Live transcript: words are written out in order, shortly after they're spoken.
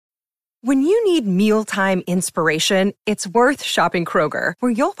When you need mealtime inspiration, it's worth shopping Kroger,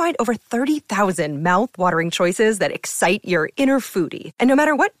 where you'll find over 30,000 mouth-watering choices that excite your inner foodie. And no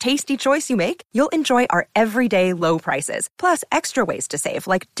matter what tasty choice you make, you'll enjoy our everyday low prices, plus extra ways to save,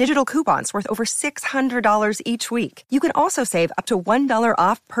 like digital coupons worth over $600 each week. You can also save up to $1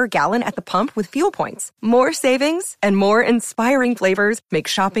 off per gallon at the pump with fuel points. More savings and more inspiring flavors make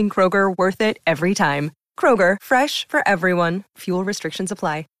shopping Kroger worth it every time. Kroger, fresh for everyone. Fuel restrictions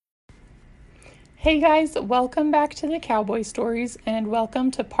apply. Hey guys, welcome back to the Cowboy Stories and welcome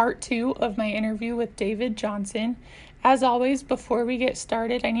to part 2 of my interview with David Johnson. As always, before we get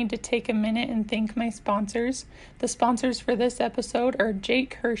started, I need to take a minute and thank my sponsors. The sponsors for this episode are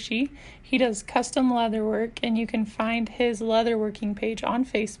Jake Hershey. He does custom leatherwork, and you can find his leatherworking page on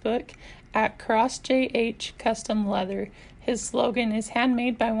Facebook at CrossJH Custom Leather. His slogan is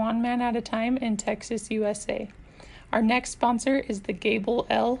handmade by one man at a time in Texas, USA. Our next sponsor is the Gable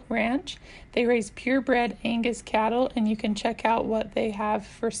L Ranch. They raise purebred Angus cattle, and you can check out what they have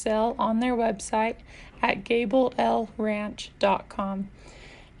for sale on their website at gablellranch.com.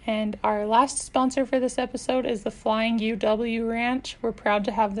 And our last sponsor for this episode is the Flying UW Ranch. We're proud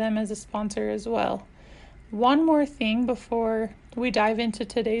to have them as a sponsor as well. One more thing before we dive into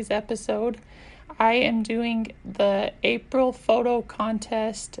today's episode. I am doing the April photo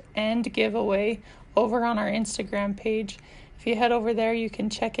contest and giveaway over on our Instagram page. If you head over there, you can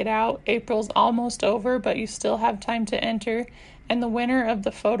check it out. April's almost over, but you still have time to enter. And the winner of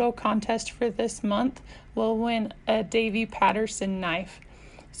the photo contest for this month will win a Davy Patterson knife.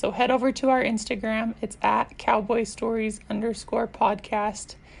 So head over to our Instagram. It's at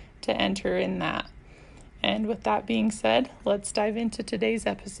cowboystories_podcast to enter in that. And with that being said, let's dive into today's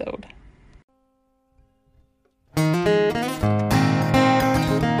episode.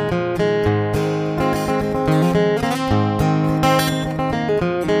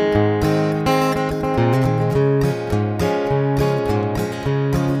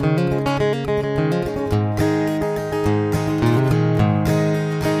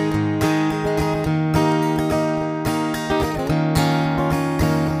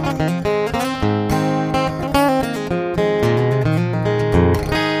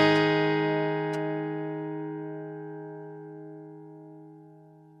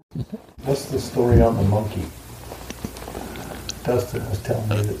 What's the story on the monkey? Dustin was telling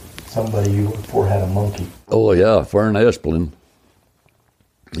me that somebody you worked for had a monkey. Oh, yeah, Fern Esplin.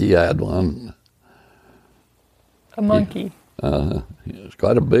 He had one. A monkey. It was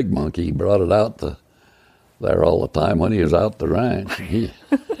quite a big monkey. He brought it out there all the time when he was out the ranch.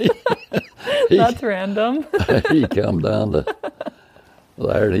 That's random. He'd come down to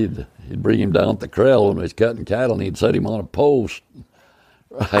there, and he'd bring him down at the corral when he was cutting cattle, and he'd set him on a post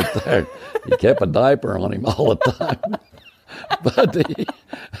right there. He kept a diaper on him all the time. But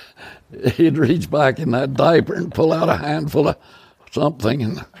he'd reach back in that diaper and pull out a handful of something,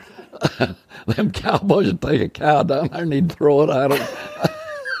 and them cowboys would take a cow down there and he'd throw it at them.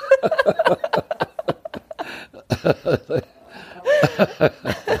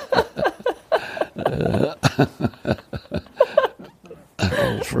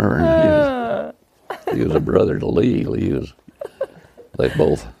 Fern, he was a brother to Lee. They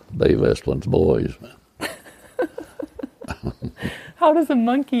both Dave Esplin's boys. How does a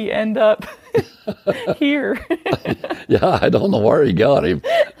monkey end up here? Yeah, I don't know where he got him.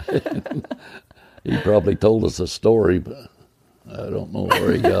 He probably told us a story, but I don't know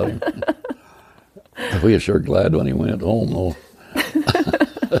where he got him. We were sure glad when he went home, though.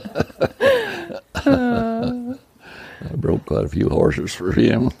 I broke quite a few horses for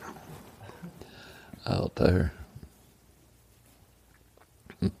him out there.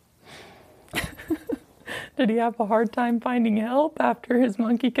 Did he have a hard time finding help after his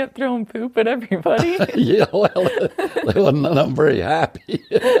monkey kept throwing poop at everybody? Yeah, well, they wasn't none of them very happy.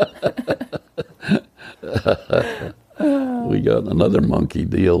 We got another monkey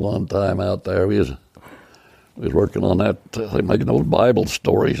deal one time out there. We was working on that, making those Bible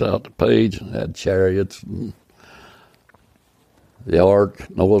stories out the page, and had chariots and the ark,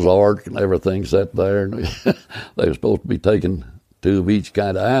 Noah's Ark, and everything set there. And they were supposed to be taking two of each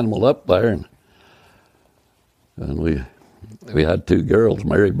kind of animal up there, and we had two girls,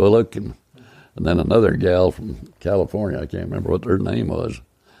 Mary Bullock and then another gal from California. I can't remember what their name was,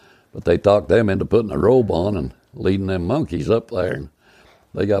 but they talked them into putting a robe on and leading them monkeys up there. And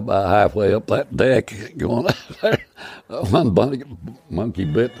they got about halfway up that deck, going up there. One monkey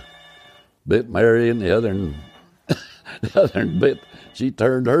bit Mary, and the other bit. She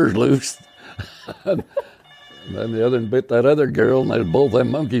turned hers loose. And then the other one bit that other girl, and both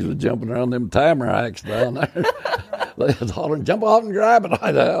them monkeys was jumping around them tamaracks down there. They was hollering, jump off and grab it.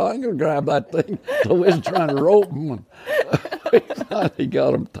 I said, oh, I ain't going to grab that thing. So we was trying to rope them. And we finally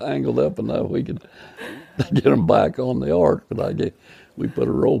got them tangled up enough we could get them back on the ark. But we put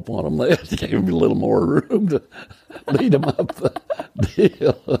a rope on them. They gave them a little more room to lead them up the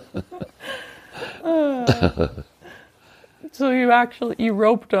deal. So you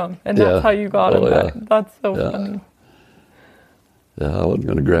roped them, and that's how you got them back. That's so funny. Yeah, I wasn't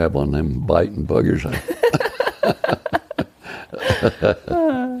going to grab on them biting buggers.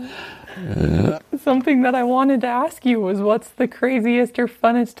 Something that I wanted to ask you was, what's the craziest or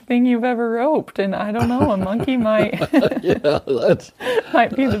funnest thing you've ever roped? And I don't know, a monkey might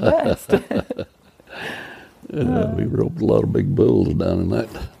might be the best. We roped a lot of big bulls down in that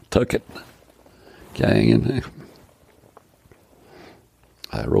Tucket Canyon.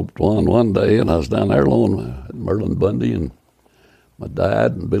 I roped one day, and I was down there alone with Merlin Bundy and my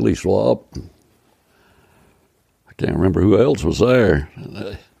dad and Billy Swap. I can't remember who else was there.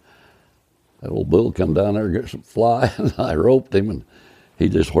 That old bull come down there and got some fly, and I roped him, and he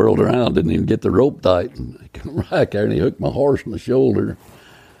just whirled around, didn't even get the rope tight, and he come back there, and he hooked my horse in the shoulder.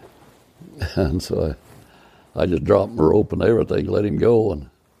 And so I just dropped my rope and everything, let him go, and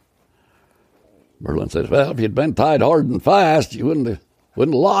Merlin says, well, if you'd been tied hard and fast, you wouldn't have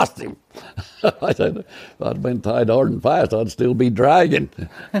lost him. I said, if I'd been tied hard and fast, I'd still be dragging.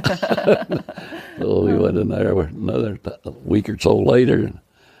 So we went in there another week or so later, and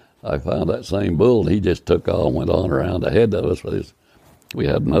I found that same bull, and he just took off and went on around ahead of us. We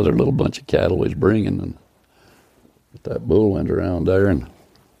had another little bunch of cattle we was bringing, and that bull went around there and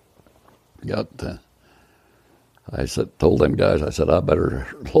told them guys, I said, I better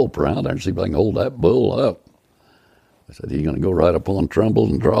lope around there and see if I can hold that bull up. I said, he's going to go right up on Trumbull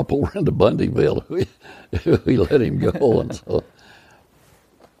and drop over into Bundyville. We let him go. And so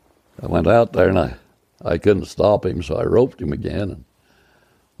I went out there, and I couldn't stop him, so I roped him again. And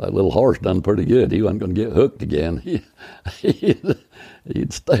that little horse done pretty good. He wasn't going to get hooked again.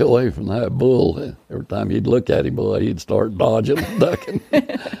 He'd stay away from that bull. Every time you'd look at him, boy, he'd start dodging and ducking.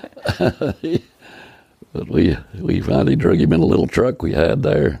 But we finally drug him in a little truck we had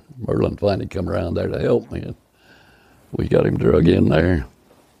there. Merlin finally come around there to help me, and we got him drug in there.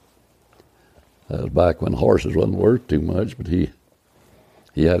 That was back when horses wasn't worth too much, but he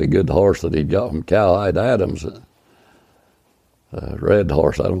had a good horse that he'd got from Cowhide Adams, a red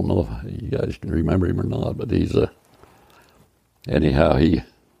horse. I don't know if you guys can remember him or not, but he's anyhow,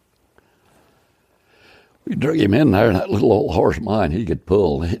 we drug him in there, and that little old horse of mine, he could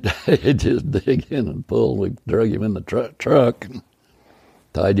pull. He'd just dig in and pull. We drug him in the truck and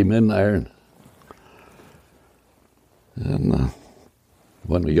tied him in there. And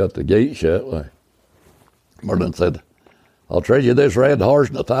when we got the gate shut, Merlin said, I'll trade you this red horse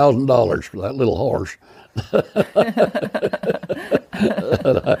and $1,000 for that little horse.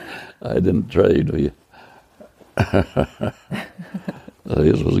 I didn't trade.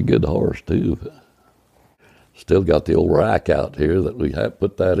 His was a good horse, too. Still got the old rack out here that we had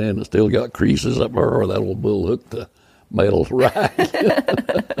put that in. It still got creases up there where that old bull hooked the metal rack.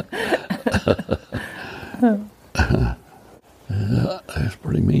 There's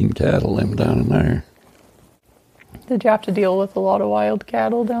pretty mean cattle them down in there. Did you have to deal with a lot of wild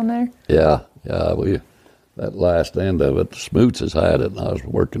cattle down there? Yeah. That last end of it, the Smootses had it, and I was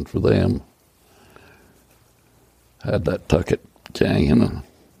working for them. Had that Tucket Canyon, and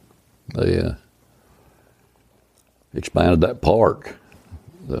they expanded that park,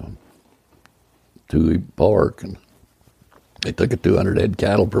 the Toohey Park, and they took a 200 head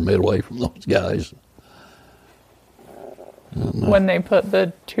cattle permit away from those guys. And, when they put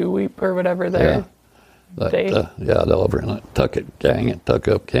the Toohey or whatever there. Over in that Tucket Canyon,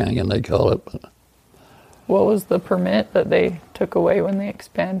 Tuck-Up Canyon, they call it. What was the permit that they took away when they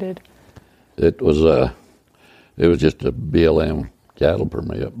expanded? It was just a BLM cattle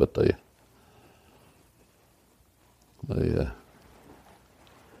permit, but they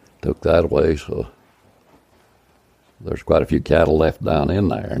took that away, so there's quite a few cattle left down in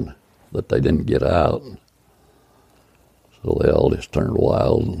there and that they didn't get out. So they all just turned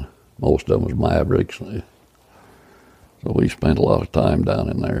wild, and most of them was mavericks. So we spent a lot of time down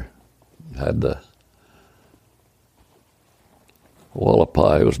in there. Had the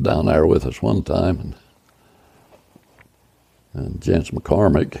Wallapai was down there with us one time, and Gents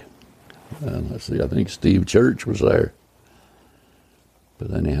McCormick, and I think Steve Church was there.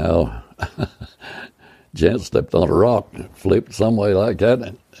 But anyhow, Gent stepped on a rock, flipped some way like that,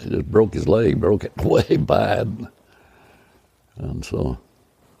 and he just broke his leg, broke it way bad. And so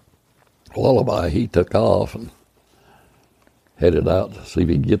Lullaby, he took off and headed out to see if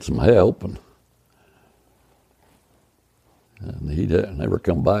he could get some help, and he never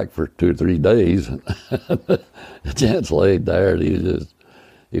come back for 2 or 3 days. The gents laid there, and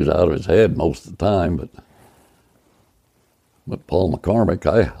he was out of his head most of the time. But Paul McCormick,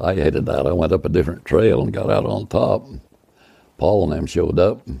 I headed out. I went up a different trail and got out on top. Paul and them showed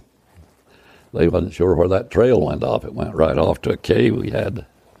up. They wasn't sure where that trail went off. It went right off to a cave we had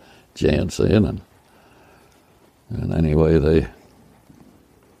gents in, and anyway,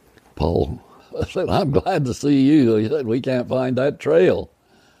 Paul said, "I'm glad to see you." He said, "We can't find that trail."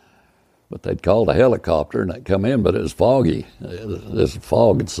 But they'd called a helicopter and they'd come in, but it was foggy. This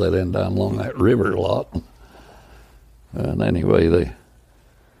fog had set in down along that river a lot. And anyway, they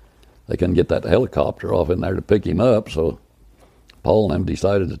couldn't get that helicopter off in there to pick him up, so Paul and them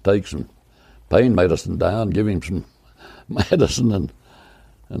decided to take some pain medicine down, give him some medicine,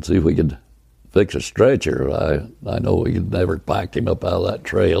 and see if we could fix a stretcher. I know we could never pack him up out of that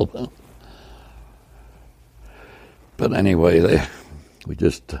trail. But anyway, we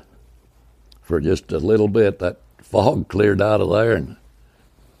just, for just a little bit, that fog cleared out of there, and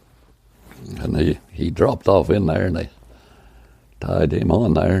he dropped off in there, and they tied him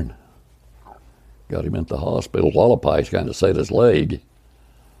on there and got him into the hospital. Wallapies kind of set his leg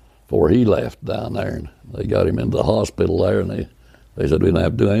before he left down there, and they got him into the hospital there, and they said we didn't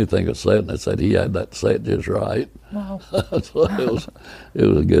have to do anything but set, and they said he had that set just right. Wow. So it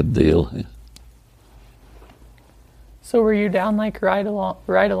was a good deal. So were you down like right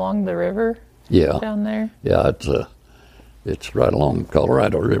along the river? Yeah. Down there? Yeah, it's right along the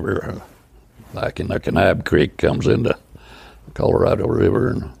Colorado River. Back in the Kanab Creek comes into the Colorado River,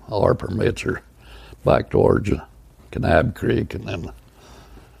 and all our permits are back towards Kanab Creek, and then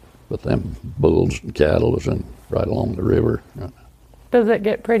with them bulls and cattle is in right along the river. Does it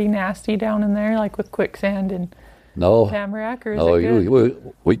get pretty nasty down in there, like with quicksand and tamarack, or is it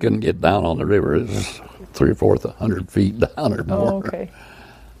good? We couldn't get down on the river. It's 300 or 400 feet down or more. Oh, okay.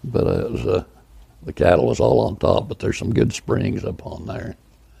 But it was, the cattle was all on top, but there's some good springs up on there.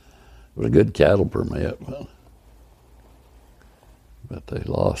 It was a good cattle permit, but they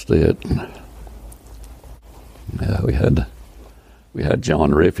lost it. Yeah, we had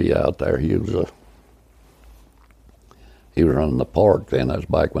John Riffey out there. He was running the park then. That was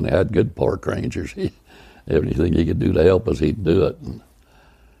back when they had good park rangers. Everything he could do to help us, he'd do it. And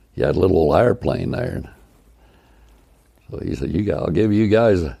he had a little old airplane there. And so he said, I'll give you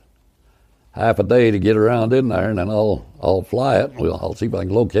guys half a day to get around in there, and then I'll fly it. I'll see if I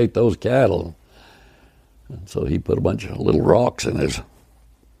can locate those cattle. And so he put a bunch of little rocks in his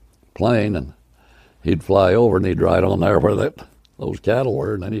plane, and he'd fly over, and he'd ride on there where those cattle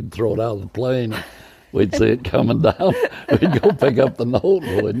were, and then he'd throw it out of the plane. And we'd see it coming down. We'd go pick up the note,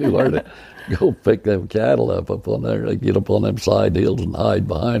 and we knew where to go pick them cattle up on there. They'd get up on them side hills and hide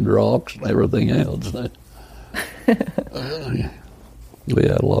behind rocks and everything else. We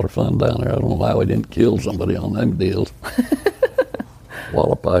had a lot of fun down there. I don't know why we didn't kill somebody on them deals.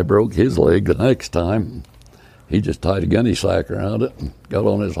 Wallapai broke his leg the next time. He just tied a gunny sack around it and got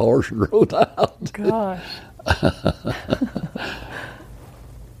on his horse and rode out. Gosh.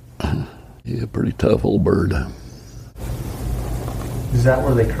 Yeah, pretty tough old bird. Is that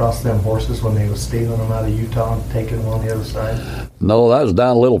where they crossed them horses when they was stealing them out of Utah and taking them on the other side? No, that was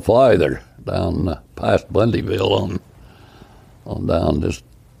down a little farther, down past Bundyville on down just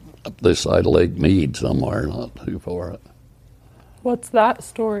up this side of Lake Mead somewhere, not too far. What's that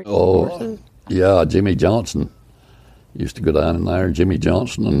story? Oh, yeah, Jimmy Johnson used to go down in there. Jimmy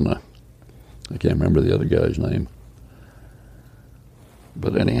Johnson and I can't remember the other guy's name.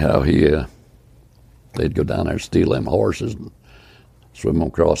 But anyhow, they'd go down there and steal them horses and swim them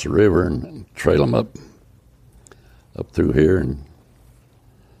across the river and trail them up through here and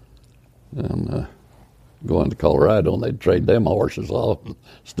go into Colorado, and they'd trade them horses off and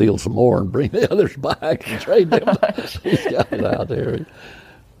steal some more and bring the others back and trade them. These guys out there.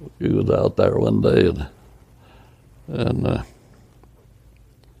 He was out there one day, and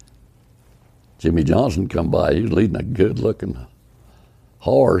Jimmy Johnson come by. He was leading a good-looking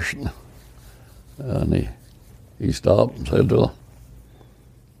horse, and he stopped and said, "Well,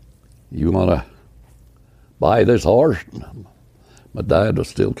 you want to buy this horse?" My dad was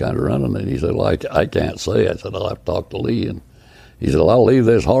still kind of running, and he said, "Well, I can't say." I said, "I'll have to talk to Lee." And he said, "Well, I'll leave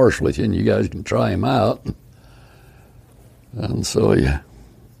this horse with you, and you guys can try him out." And so,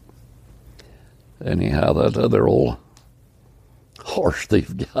 anyhow, that other old horse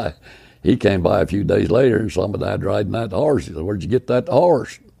thief guy, he came by a few days later and saw my dad riding that horse. He said, "Where'd you get that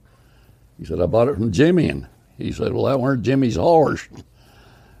horse?" He said, "I bought it from Jimmy." And he said, "Well, that weren't Jimmy's horse."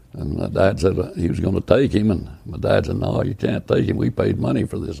 And my dad said he was going to take him, and my dad said, no, you can't take him. We paid money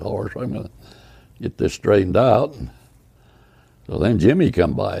for this horse. I'm going to get this straightened out. And so then Jimmy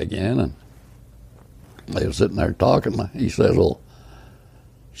come by again, and they were sitting there talking. He says, well,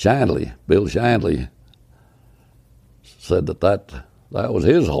 Bill Shandley said that was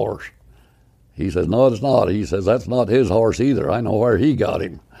his horse. He says, no, it's not. He says, that's not his horse either. I know where he got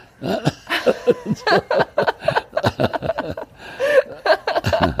him.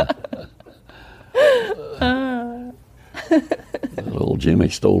 Old Jimmy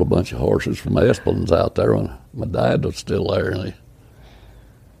stole a bunch of horses from Esplin's out there when my dad was still there, and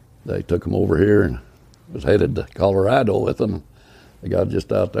they took him over here and was headed to Colorado with them. They got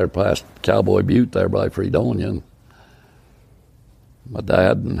just out there past Cowboy Butte there by Fredonia. And my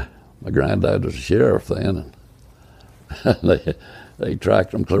dad and my granddad was a sheriff then, and they tracked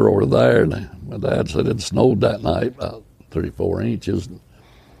them clear over there. And my dad said it snowed that night, about 3-4 inches.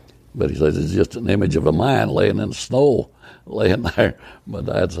 But he says it's just an image of a man laying in the snow, laying there. My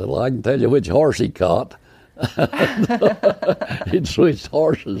dad said, well, I can tell you which horse he caught. He'd switched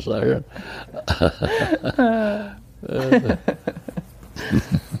horses there.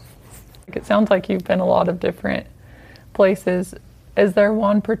 It sounds like you've been a lot of different places. Is there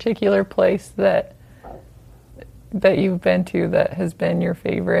one particular place that you've been to that has been your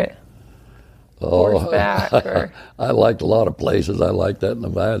favorite? Horseback, or? I liked a lot of places. I liked that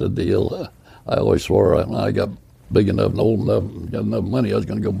Nevada deal. I always swore when I got big enough and old enough and got enough money, I was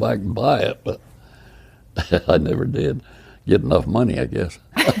going to go back and buy it, but I never did get enough money, I guess.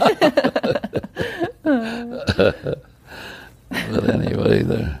 But anyway,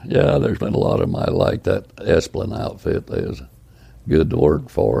 there's been a lot of them. I like that Esplin outfit. They was good to work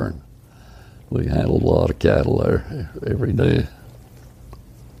for, and we handled a lot of cattle there every day.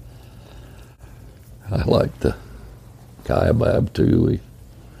 I like the Kaibab too.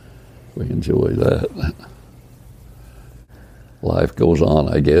 We enjoy that. Life goes on,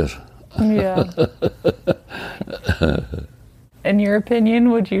 I guess. Yeah. In your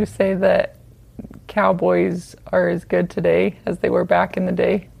opinion, would you say that cowboys are as good today as they were back in the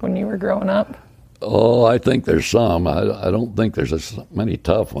day when you were growing up? Oh, I think there's some. I don't think there's as many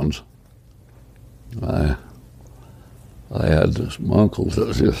tough ones. I had some uncles that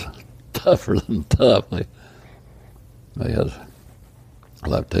was just tougher than tough. They had.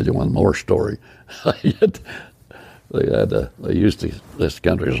 I'll have to tell you one more story. They used to. This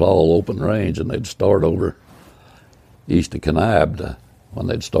country was all open range, and they'd start over east of Kanab when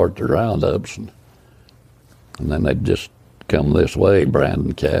they'd start their roundups, and then they'd just come this way,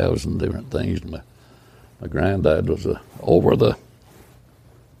 branding calves and different things. And my granddad was over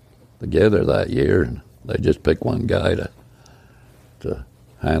together that year, and they just picked one guy to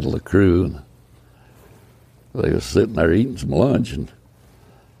handle the crew. And they was sitting there eating some lunch, and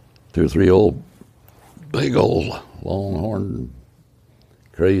 2 or 3 big old longhorn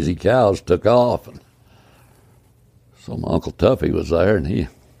crazy cows took off, and so my Uncle Tuffy was there, and he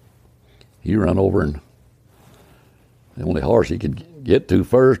run over, and the only horse he could get to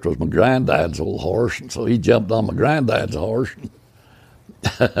first was my granddad's old horse, and so he jumped on my granddad's horse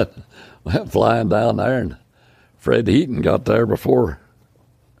and went flying down there, and Fred Heaton got there before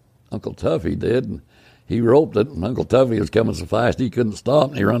Uncle Tuffy did, and he roped it, and Uncle Tuffy was coming so fast he couldn't stop,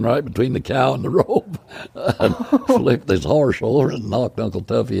 and he run right between the cow and the rope and flipped his horse over and knocked Uncle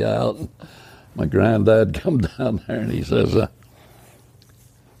Tuffy out. And my granddad come down there, and he says,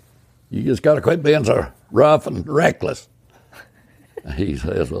 you just got to quit being so rough and reckless. He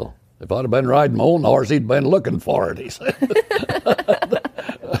says, well, if I'd have been riding my own horse, he'd been looking for it, he said.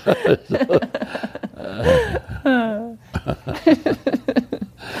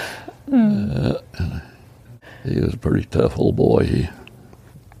 He was a pretty tough old boy. He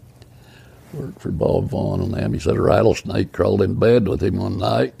worked for Bob Vaughn and them. He said a rattlesnake crawled in bed with him one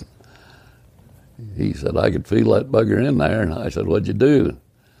night. He said, I could feel that bugger in there. And I said, what'd you do?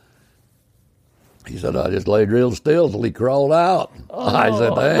 He said, I just laid real still till he crawled out. Oh. I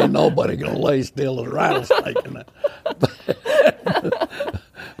said, there ain't nobody going to lay still as a rattlesnake in it.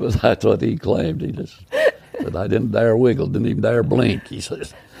 But that's what he claimed. He just said, I didn't dare wiggle, didn't even dare blink, he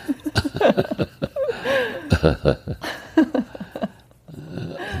says.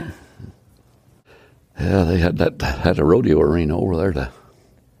 Yeah, they had a rodeo arena over there to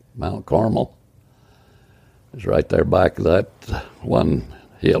Mount Carmel. It's right there back of that one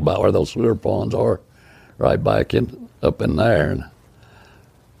hill about where those sewer ponds are, right back up in there. And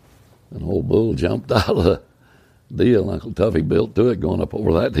an old bull jumped out of the deal. Uncle Tuffy built to it going up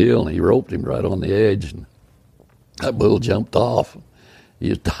over that hill, and he roped him right on the edge. And that bull jumped off. He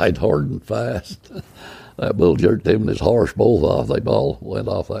was tied hard and fast. that bull jerked him and his horse both off. They all went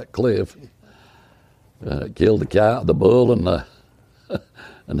off that cliff. It killed the cow, the bull, and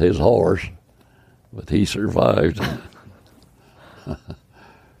and his horse, but he survived.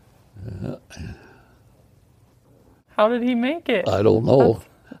 How did he make it? I don't know.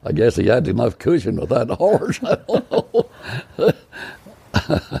 I guess he had enough cushion with that horse. I don't know.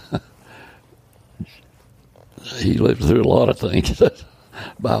 He lived through a lot of things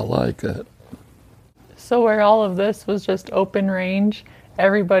about like that. So where all of this was just open range,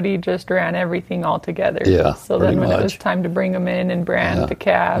 everybody just ran everything all together. Yeah, So then when pretty it was much. time to bring them in and brand the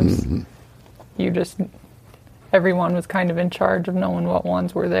calves, everyone was kind of in charge of knowing what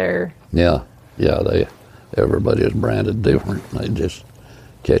ones were there. Yeah, everybody was branded different. They just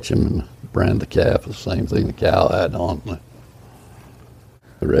catch them and brand the calf the same thing the cow had on.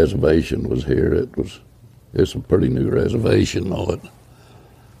 The reservation was here. It's a pretty new reservation, though.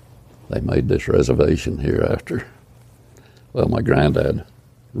 They made this reservation here after. Well, my granddad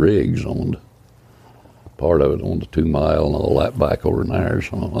Riggs owned part of it, owned the 2 mile and all that back over in there.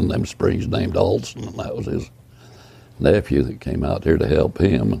 So one of them springs named Alston, and that was his nephew that came out here to help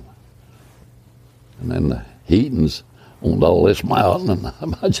him. And then the Heatons owned all this mountain and a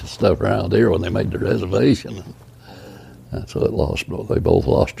bunch of stuff around here when they made the reservation. And that's what they both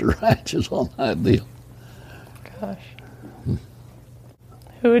lost their ranches on that deal. Gosh.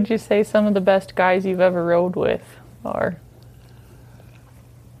 Who would you say some of the best guys you've ever rode with are?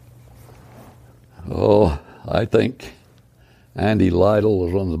 Oh, I think Andy Lytle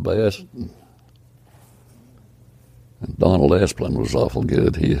was one of the best. And Donald Esplin was awful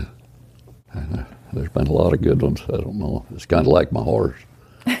good. There's been a lot of good ones. I don't know. It's kind of like my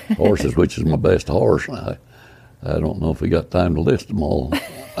horses, which is my best horse. I don't know if we got time to list them all.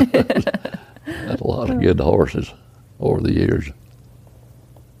 Had a lot of good horses over the years.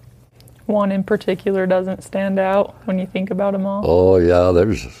 One in particular doesn't stand out when you think about them all? Oh, yeah,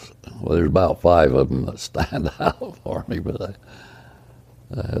 there's about 5 of them that stand out for me, but I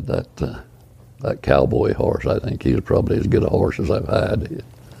had that cowboy horse. I think he was probably as good a horse as I've had.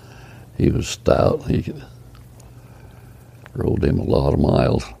 He was stout. Rode him a lot of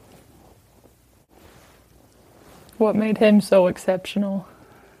miles. What made him so exceptional?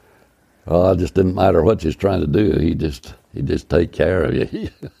 Oh, it just didn't matter what you was trying to do. He'd just take care of you.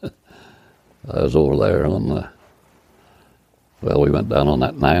 I was over there on we went down on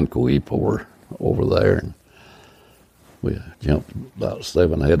that Nanqueep over there, and we jumped about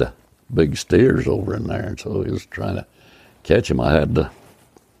 7 head of big steers over in there, and so he was trying to catch him. I had to,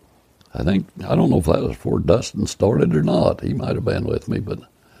 I don't know if that was before Dustin started or not. He might have been with me, but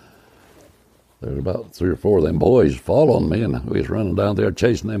there was about 3 or 4 of them boys following me, and we was running down there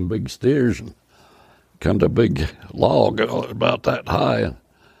chasing them big steers, and come to a big log about that high, and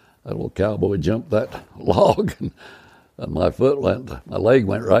that little cowboy jumped that log, and my leg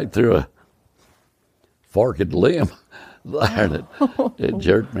went right through a forked limb there, and it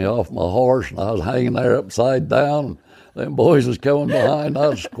jerked me off my horse, and I was hanging there upside down, and them boys was coming behind, I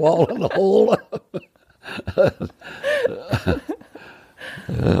was squalling the whole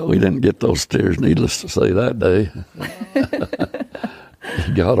we didn't get those steers, needless to say, that day.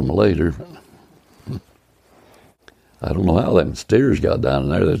 Got them later. I don't know how them steers got down in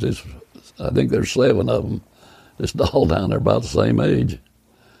there. I think there's 7 of them, just all down there about the same age.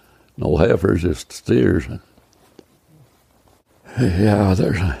 No heifers, just steers. Yeah,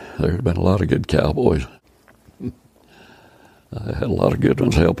 there's been a lot of good cowboys. I had a lot of good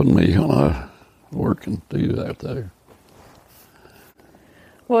ones helping me when I was working too out there.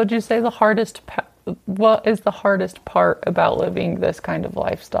 What would you say what is the hardest part about living this kind of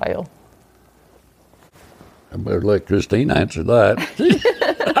lifestyle? I better let Christine answer that.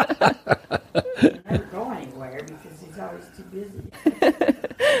 Never go anywhere because he's always too busy.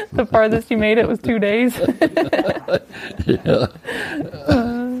 The farthest you made it was 2 days. Yeah.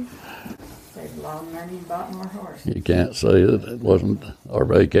 Saved long money and bought more horses. You can't say that it wasn't our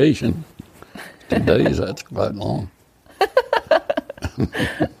vacation. 2 days, that's quite long.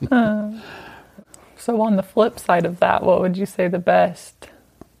 So on the flip side of that, what would you say the best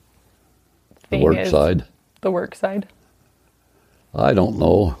thing The work is? side. The work side. I don't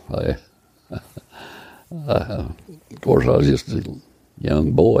know. Of course, I was just a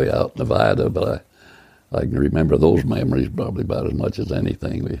young boy out in Nevada, but I can remember those memories probably about as much as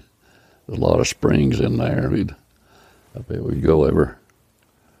anything. There's a lot of springs in there. We'd go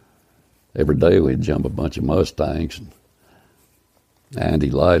every day. We'd jump a bunch of Mustangs. And Andy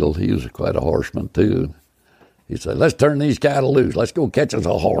Lytle, he was quite a horseman too. He'd say, "Let's turn these cattle loose. Let's go catch us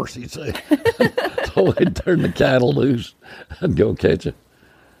a horse," he'd say. So we'd turn the cattle loose and go catch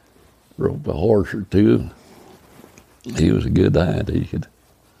rope a horse or two. He was a good hand. He could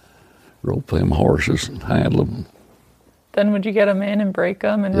rope them horses and handle them. Then would you get them in and break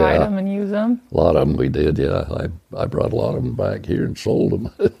them and ride them and use them? A lot of them we did, yeah. I brought a lot of them back here and sold them.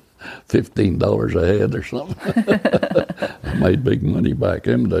 $15 a head or something. I made big money back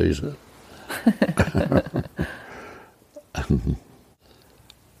them days.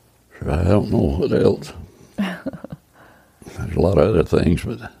 I don't know what else. There's a lot of other things,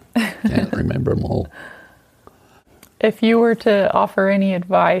 but can't remember them all. If you were to offer any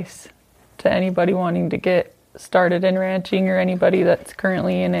advice to anybody wanting to get started in ranching or anybody that's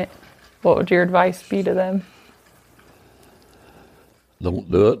currently in it, what would your advice be to them? Don't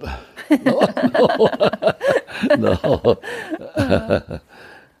do it. No.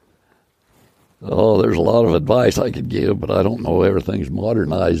 Oh, there's a lot of advice I could give, but I don't know. Everything's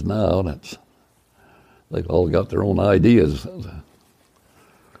modernized now. They've all got their own ideas.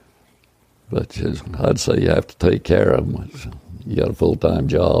 But I'd say you have to take care of them. You got a full-time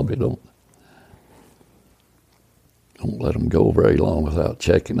job. You don't let them go very long without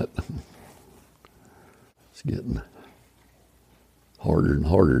checking it. It's getting harder and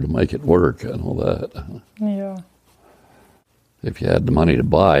harder to make it work. I know that. Yeah. If you had the money to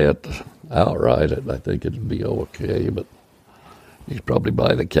buy it outright, I think it'd be okay. But you'd probably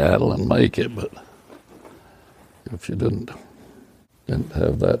buy the cattle and make it. But if you didn't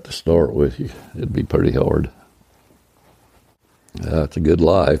have that to start with, it'd be pretty hard. Yeah, it's a good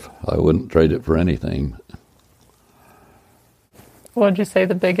life. I wouldn't trade it for anything. What would you say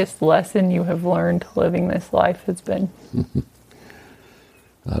the biggest lesson you have learned living this life has been?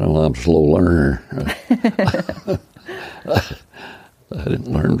 I don't know, I'm a slow learner. I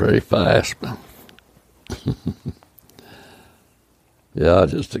didn't learn very fast. Yeah, I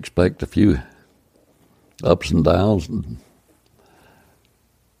just expect a few ups and downs, and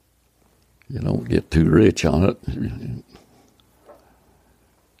you don't get too rich on it.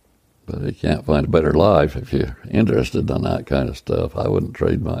 But you can't find a better life if you're interested in that kind of stuff. I wouldn't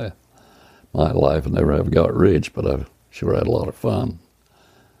trade my life and never have got rich, but I've sure had a lot of fun.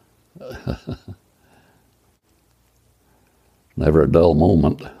 Never a dull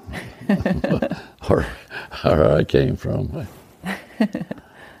moment. or I came from.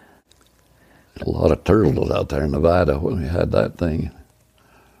 A lot of turtles out there in Nevada when we had that thing.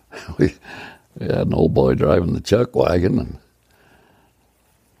 We had an old boy driving the chuck wagon,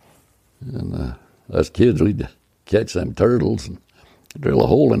 and us kids, we'd catch them turtles and drill a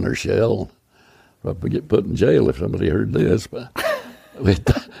hole in their shell. Probably get put in jail if somebody heard this, but we'd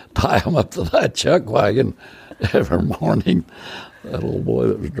tie them up to that chuck wagon every morning. That old boy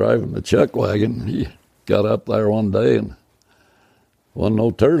that was driving the chuck wagon, he got up there one day and wasn't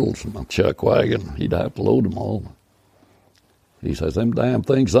no turtles in the chuck wagon. He'd have to load them all. He says, them damn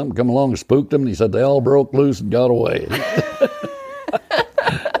things, something come along and spooked them, and he said they all broke loose and got away.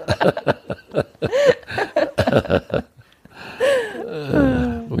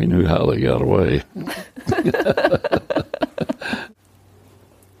 We knew how they got away.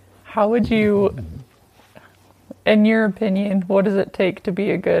 How would you, in your opinion, what does it take to be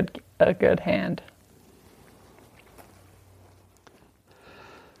a good hand?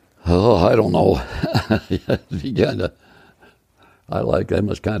 Oh, I don't know. I like them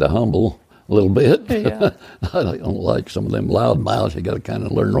as kind of humble a little bit. Yeah. I don't like some of them loud mouths. You got to kind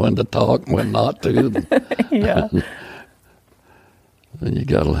of learn when to talk and when not to. Yeah. And you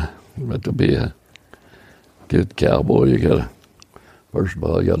got to be a good cowboy. You got to, first of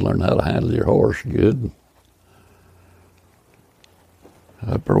all, you got to learn how to handle your horse good.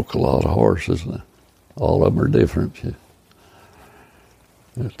 I broke a lot of horses. All of them are different.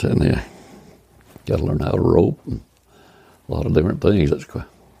 I tell you, got to learn how to rope and a lot of different things.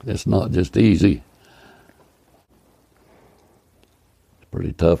 It's not just easy. It's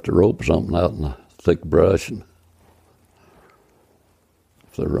pretty tough to rope something out in the thick brush, and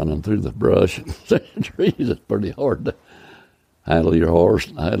if they're running through the brush and trees, it's pretty hard to handle your horse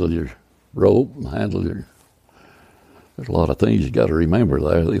and handle your rope and handle your. There's a lot of things you got to remember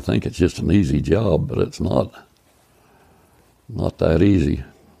there. They think it's just an easy job, but it's not that easy.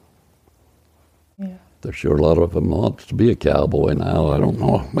 Yeah. There's sure a lot of them want to be a cowboy now. I don't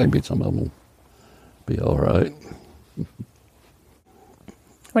know. Maybe some of them will be all right.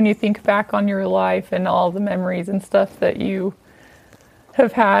 When you think back on your life and all the memories and stuff that you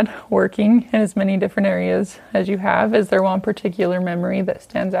have had working in as many different areas as you have, is there one particular memory that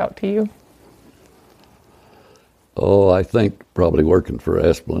stands out to you? Oh, I think probably working for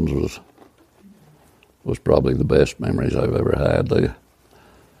Esplin's was probably the best memories I've ever had.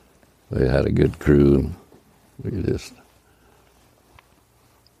 They had a good crew, and we just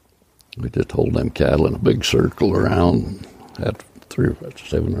We just hold them cattle in a big circle around, had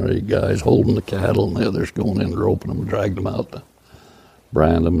 7 or 8 guys holding the cattle, and the others going in, roping them, dragged them out to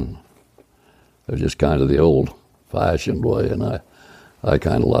brand them. It was just kind of the old-fashioned way, and I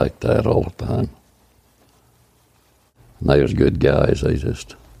kind of liked that all the time. And they was good guys. They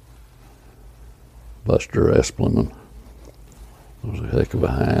just, Buster Esplin was a heck of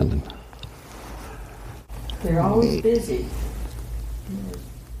a hand. And They're always busy.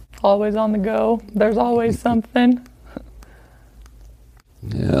 Always on the go. There's always something.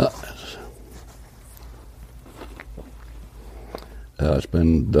 Yeah. It's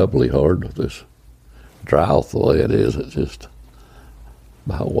been doubly hard with this drought the way it is. It just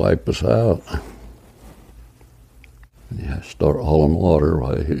about wiped us out. You start hauling water,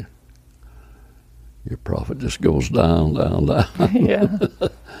 why your profit just goes down, down, down. Yeah.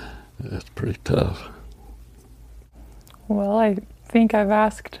 It's pretty tough. Well, I think I've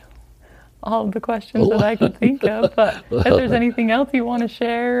asked all of the questions that I could think of, but if there's anything else you want to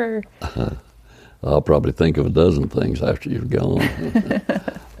share, or... I'll probably think of a dozen things after you've gone.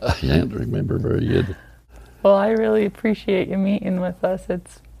 I can't remember very good. Well, I really appreciate you meeting with us.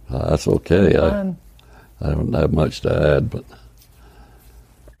 It's That's okay. fun. I don't have much to add, but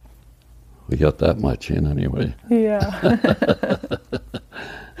we got that much in anyway. Yeah.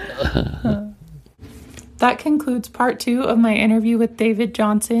 That concludes part 2 of my interview with David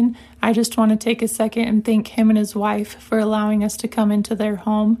Johnson. I just want to take a second and thank him and his wife for allowing us to come into their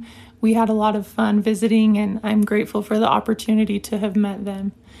home. We had a lot of fun visiting, and I'm grateful for the opportunity to have met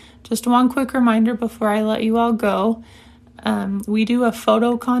them. Just one quick reminder before I let you all go. We do a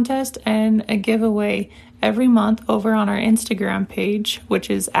photo contest and a giveaway every month over on our Instagram page,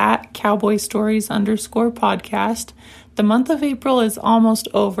 which is at cowboystories_podcast. The month of April is almost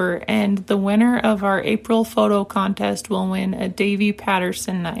over, and the winner of our April photo contest will win a Davy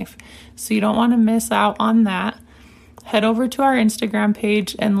Patterson knife. So you don't want to miss out on that. Head over to our Instagram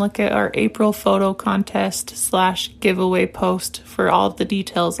page and look at our April photo contest /giveaway post for all of the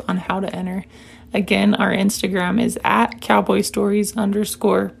details on how to enter. Again, our Instagram is at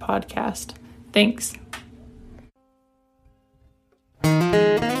cowboystories_podcast. Thanks.